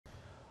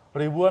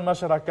Ribuan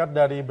masyarakat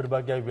dari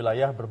berbagai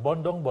wilayah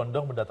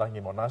berbondong-bondong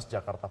mendatangi Monas,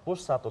 Jakarta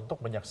Pusat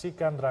untuk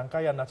menyaksikan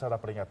rangkaian acara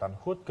peringatan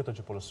HUT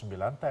ke-79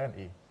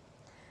 TNI.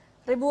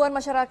 Ribuan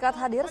masyarakat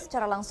hadir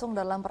secara langsung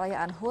dalam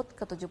perayaan HUT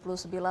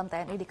ke-79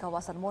 TNI di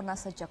kawasan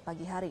Monas sejak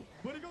pagi hari.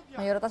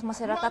 Mayoritas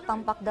masyarakat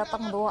tampak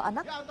datang membawa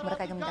anak,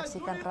 mereka ingin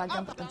menyaksikan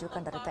ragam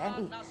pertunjukan dari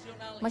TNI.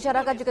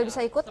 Masyarakat juga bisa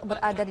ikut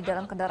berada di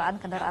dalam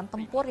kendaraan-kendaraan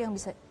tempur yang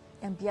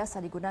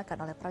biasa digunakan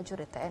oleh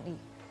prajurit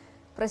TNI.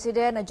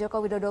 Presiden Joko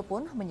Widodo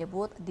pun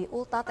menyebut di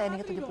Ulta TNI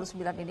ke-79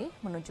 ini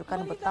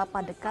menunjukkan betapa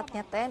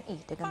dekatnya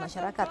TNI dengan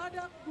masyarakat.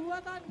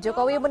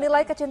 Jokowi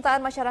menilai kecintaan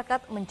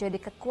masyarakat menjadi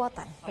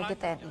kekuatan bagi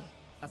TNI.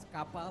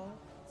 Kapal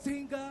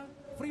sehingga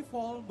free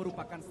fall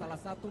merupakan salah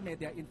satu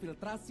media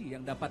infiltrasi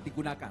yang dapat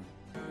digunakan.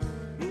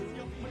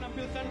 Yang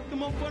menampilkan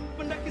kemampuan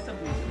pendaki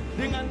serbu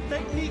dengan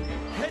teknik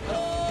head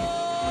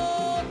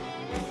on.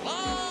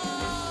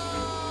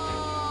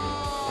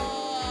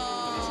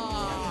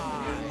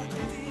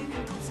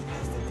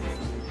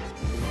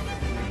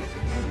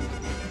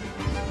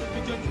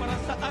 Tujuan pada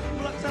saat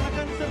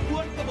melaksanakan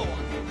serbuan ke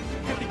bawah,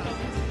 ketika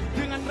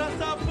dengan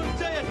rasa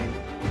percaya diri,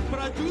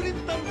 prajurit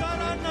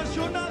Tentara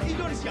Nasional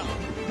Indonesia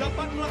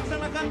dapat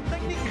melaksanakan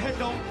teknik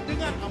head-on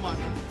dengan aman.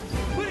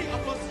 Beri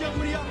aplaus yang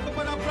meriah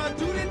kepada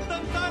prajurit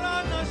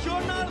Tentara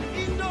Nasional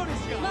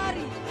Indonesia.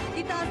 Mari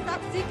kita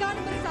saksikan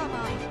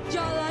bersama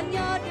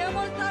jalannya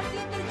demonstrasi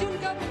terjun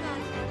gabungan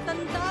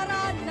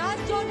Tentara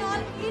Nasional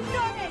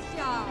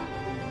Indonesia.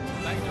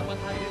 Baik dapat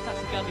hadir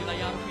saksikan di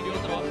layar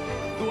videotron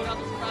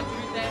 200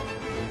 prajurit TNI.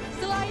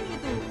 Selain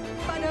itu,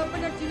 pada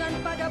penerjunan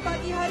pada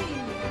pagi hari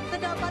ini,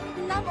 terdapat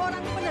 6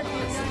 orang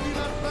penerjun dan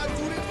 9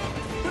 prajurit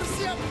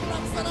bersiap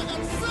melaksanakan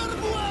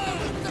serbuan.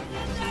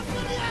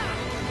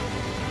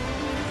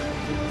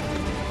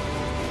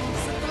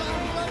 Setelah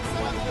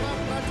melaksanakan para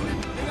prajurit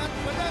dengan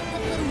pedang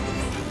terus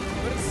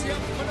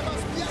bersiap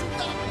menebas yang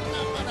tak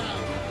pernah padam.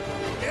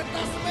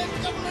 Detasmen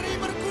kavaleri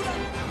berkuda.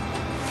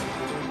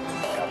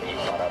 Kami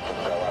para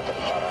punggawa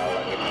tentara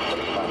langit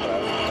peringatan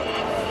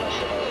Tentara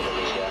Nasional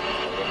Indonesia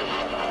menyebut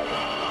tanah air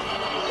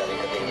dari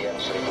ketinggian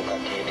 1000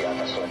 kaki di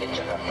atas langit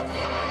Jakarta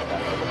dengan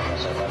penuh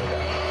rasa bangga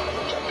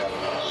mengucapkan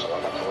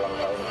selamat ulang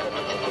tahun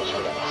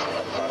ke-79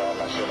 Tentara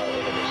Nasional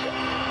Indonesia.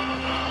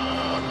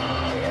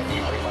 TNI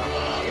prima,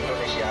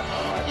 Indonesia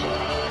maju.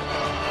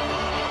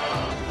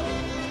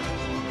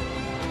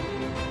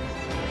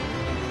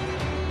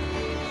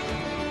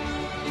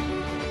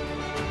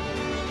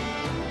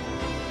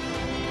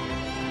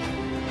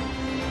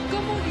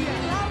 kemudian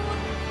laut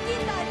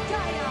kita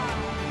jaya.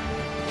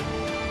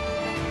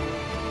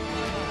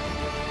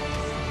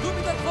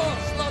 Jupiter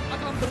Force Laut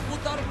akan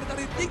berputar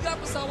mencari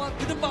 3 pesawat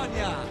di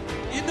depannya.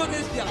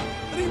 Indonesia,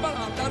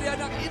 terimalah dari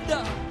anak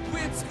indah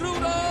with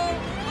Screwdriver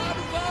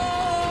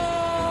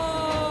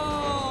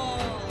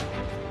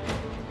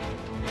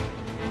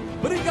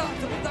berikan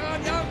tepuk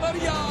tangan yang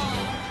meriah.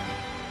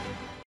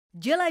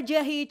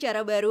 Jelajahi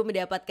cara baru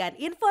mendapatkan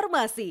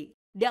informasi.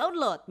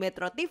 Download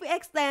MetroTV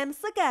Extend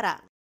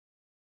sekarang.